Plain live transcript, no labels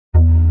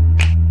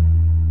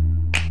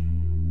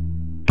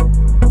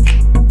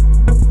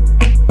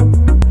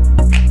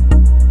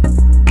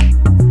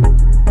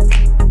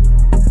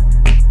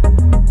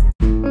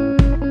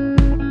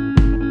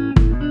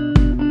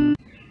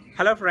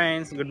Hello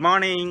friends, good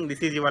morning.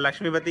 This is your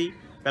Lakshmipati.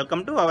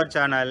 Welcome to our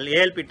channel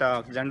ALP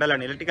Talks, General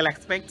and Electrical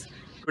Aspects.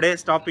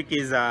 Today's topic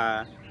is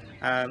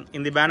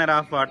in the banner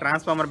of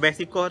Transformer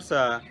Basic course.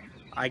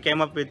 I came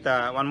up with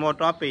one more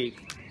topic: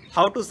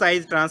 how to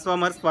size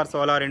transformers for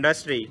solar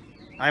industry.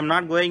 I am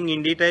not going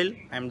in detail.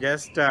 I am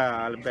just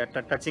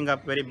touching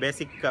up very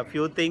basic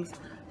few things.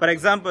 For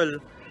example,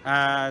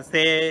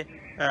 say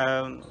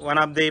one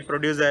of the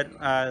producer,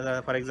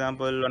 for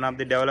example, one of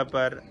the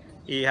developer,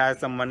 he has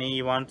some money,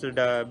 he wants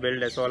to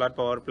build a solar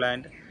power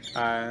plant,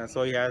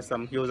 so he has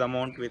some huge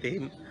amount with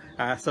him,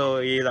 so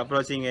he is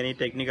approaching any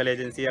technical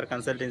agency or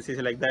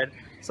consultancies like that.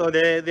 So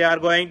they are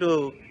going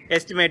to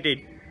estimate it,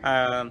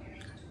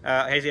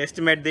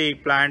 estimate the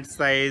plant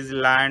size,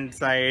 land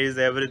size,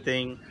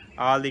 everything,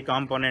 all the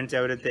components,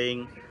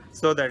 everything,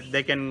 so that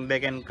they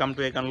can come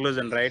to a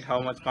conclusion, right,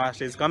 how much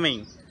cost is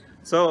coming.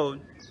 So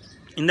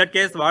in that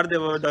case, what they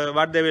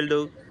will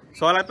do,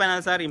 solar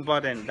panels are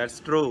important, that's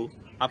true.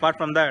 Apart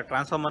from that,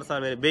 transformers are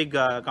very big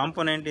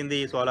component in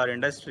the solar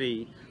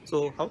industry.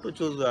 So how to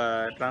choose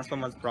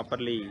transformers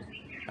properly?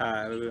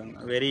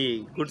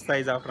 Very good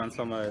size of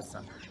transformers.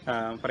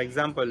 For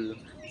example,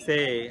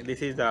 say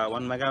this is a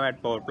 1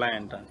 megawatt power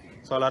plant.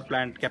 Solar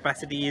plant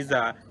capacity is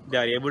they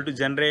are able to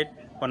generate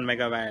 1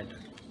 megawatt.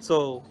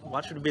 So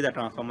what should be the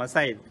transformer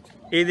size?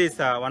 Is this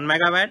 1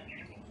 megawatt?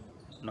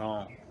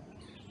 No,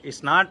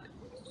 it's not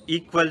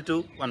equal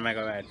to 1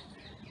 megawatt.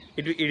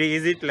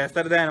 Is it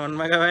lesser than 1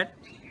 megawatt?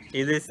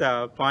 Is this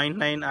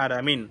 0.9, or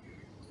I mean,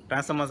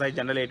 transformer size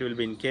generally it will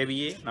be in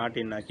kVA, not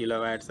in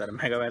kilowatts or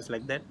megawatts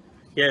like that.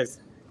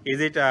 Yes.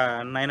 Is it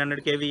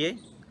 900 kVA?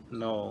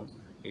 No,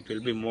 it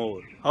will be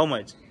more. How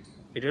much?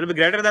 It will be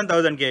greater than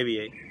 1000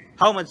 kVA.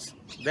 How much?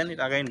 Then it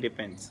again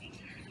depends.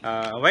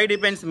 Why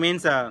depends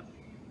means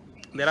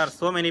there are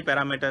so many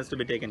parameters to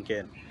be taken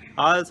care.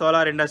 All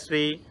solar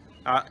industry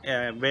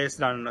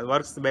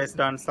works based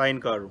on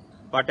sine curve.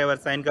 Whatever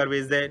sine curve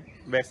is there,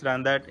 based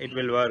on that it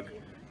will work.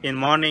 In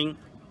morning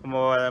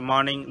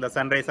the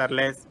sun rays are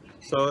less,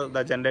 so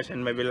the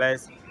generation may be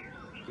less.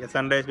 The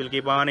sun rays will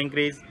keep on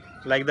increase,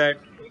 like that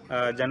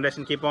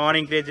generation keep on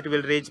increase, it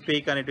will reach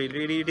peak, and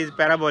it is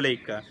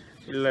parabolic,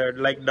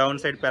 like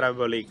downside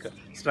parabolic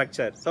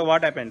structure. So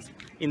what happens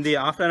in the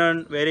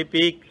afternoon, very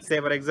peak,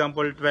 say for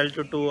example 12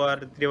 to 2 or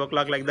 3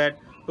 o'clock, like that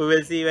we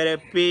will see very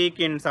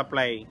peak in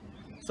supply.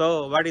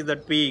 So what is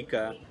that peak?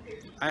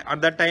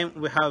 At that time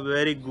we have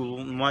very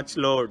much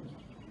load,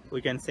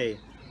 we can say.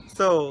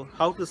 So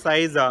how to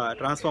size a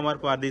transformer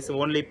for this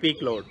only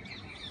peak load?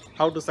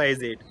 How to size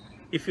it?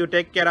 If you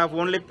take care of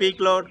only peak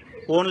load,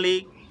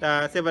 only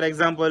say for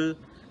example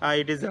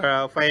it is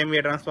a 5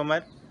 MVA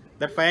transformer.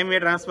 That 5 MVA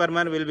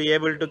transformer will be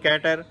able to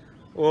cater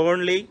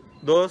only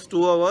those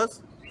 2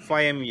 hours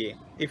 5 MVA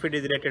if it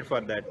is rated for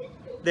that.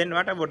 Then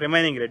what about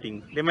remaining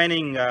rating?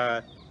 Remaining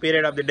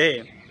period of the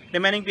day.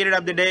 Remaining period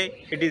of the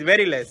day, it is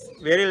very less.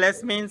 Very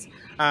less means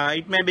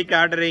it may be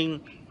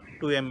catering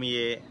 2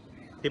 MVA,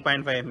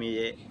 3.5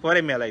 MVA, 4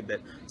 MVA, like that.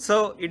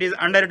 So it is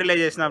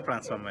underutilization of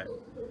transformer.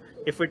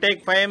 If we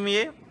take 5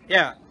 MVA,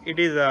 yeah, it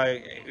is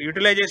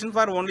utilization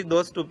for only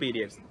those 2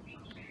 periods.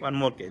 One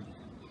more case.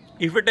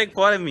 If we take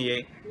 4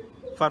 MVA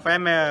for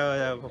 5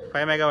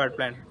 megawatt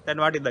plant, then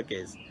what is the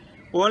case?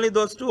 Only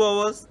those 2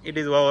 hours it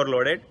is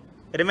overloaded.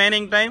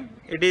 Remaining time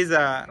it is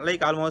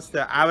like almost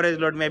average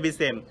load may be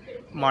same.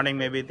 Morning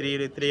maybe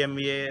 3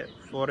 MVA,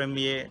 4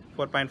 MVA,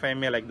 4.5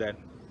 MVA, like that.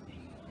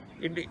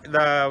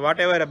 The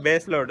whatever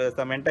base load,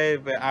 some entire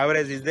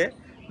average is there,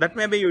 that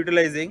may be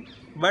utilizing,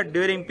 but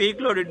during peak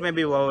load it may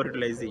be over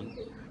utilizing.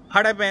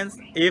 What happens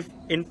if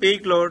in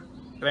peak load,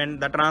 when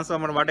the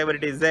transformer whatever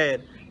it is there,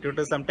 due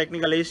to some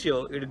technical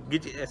issue, it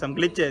gets some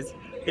glitches,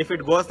 if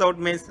it goes out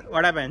means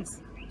what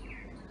happens?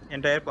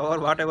 Entire power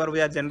whatever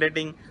we are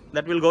generating,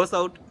 that will goes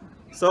out.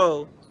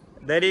 So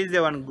there is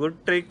one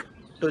good trick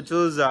to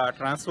choose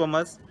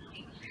transformers.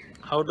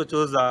 How to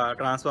choose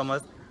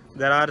transformers?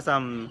 There are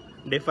some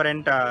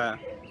different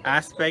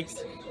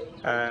aspects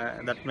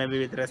that may be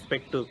with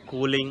respect to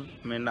cooling,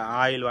 I mean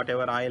oil,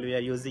 whatever oil we are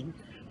using,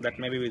 that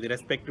may be with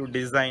respect to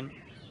design,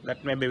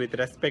 that may be with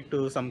respect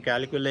to some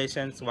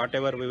calculations,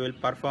 whatever we will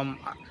perform.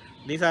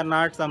 These are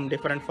not some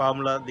different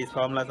formulas. These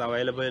formulas are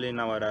available in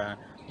our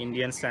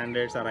Indian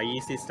standards or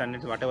IEC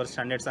standards, whatever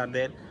standards are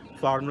there.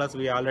 Formulas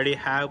we already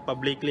have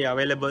publicly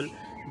available.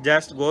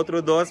 Just go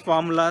through those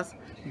formulas,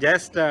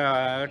 just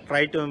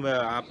try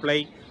to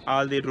apply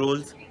all the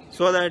rules,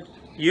 so that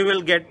you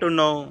will get to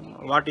know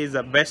what is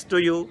the best to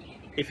you.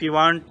 If you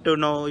want to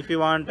know, if you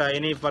want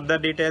any further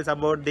details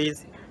about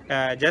this,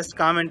 just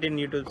comment in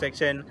YouTube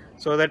section,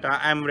 so that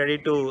I am ready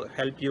to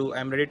help you. I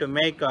am ready to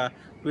make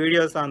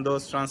videos on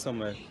those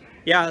transformers.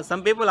 Yeah,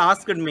 some people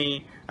asked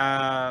me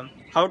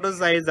how to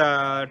size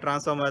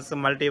transformers,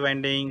 multi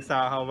windings,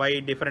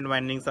 why different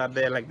windings are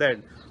there, like that.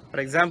 For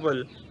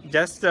example,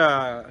 just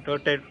to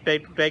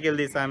take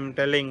this, I am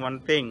telling one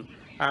thing.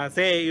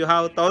 Say you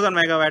have 1000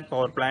 megawatt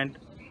power plant.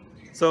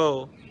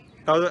 So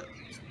 100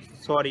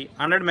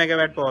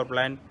 megawatt power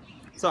plant.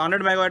 So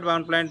 100 megawatt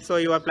power plant. So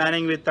you are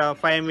planning with 5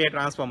 MVA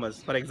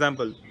transformers. For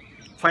example,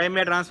 5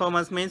 MVA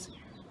transformers means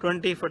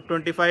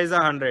 25 is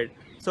 100.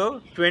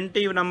 So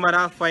 20 number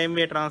of 5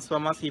 MVA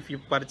transformers if you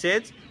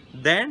purchase,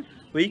 then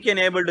we can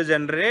able to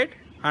generate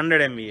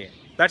 100 MVA.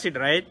 That's it,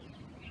 right?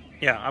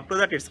 Yeah, up to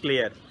that it's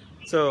clear.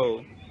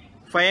 So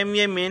 5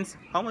 MVA means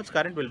how much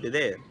current will be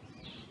there.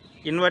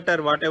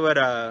 Inverter,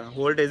 whatever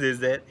voltage is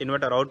there,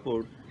 inverter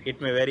output,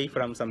 it may vary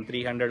from some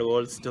 300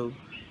 volts to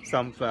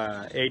some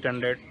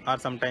 800 or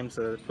sometimes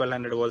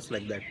 1200 volts,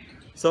 like that.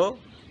 So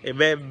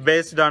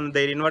based on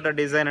their inverter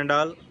design and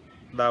all,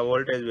 the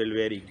voltage will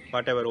vary.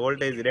 Whatever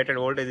voltage, rated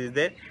voltage is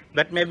there,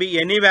 that may be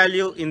any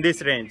value in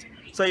this range.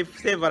 So if,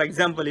 say for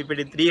example, if it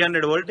is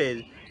 300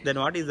 voltage, then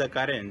what is the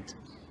current?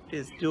 It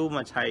is too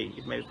much high.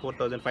 It may be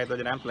 4000,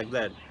 5000 amps, like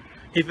that.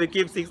 If we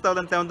keep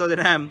 6000, 7000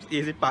 amps,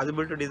 is it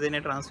possible to design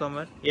a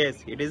transformer?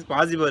 Yes, it is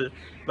possible,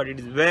 but it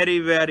is very,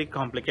 very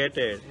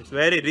complicated. It's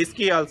very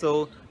risky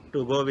also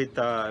to go with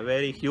a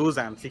very huge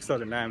amp,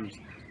 6000 amps.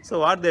 So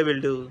what they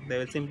will do? They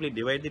will simply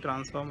divide the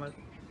transformer.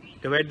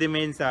 Divide the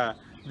means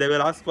they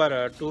will ask for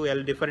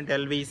different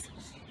LVs,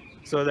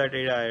 so that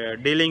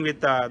dealing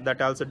with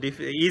that also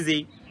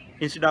easy.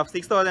 Instead of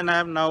 6000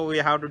 amp, now we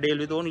have to deal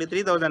with only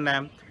 3000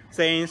 amp.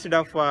 Say instead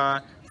of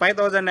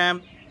 5000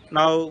 amp,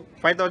 now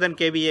 5000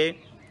 kVA.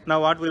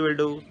 Now what we will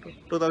do?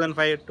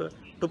 2005 to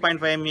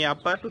 2.5 MA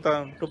upper,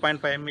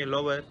 2.5 MA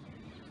lower.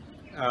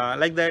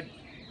 Like that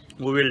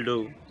we will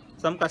do.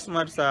 Some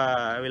customers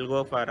will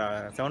go for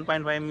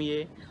 7.5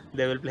 MA.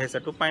 They will place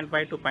a 2.5,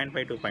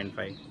 2.5,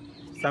 2.5.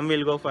 Some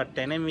will go for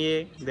 10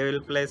 MA. They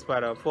will place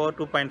for 4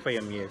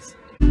 2.5 MAs.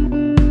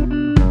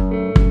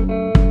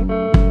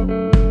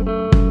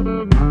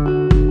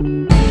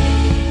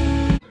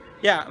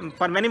 Yeah,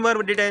 for many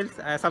more details,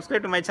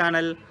 subscribe to my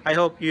channel. I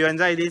hope you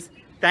enjoy this.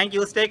 Thank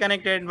you. Stay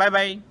connected. Bye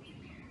bye.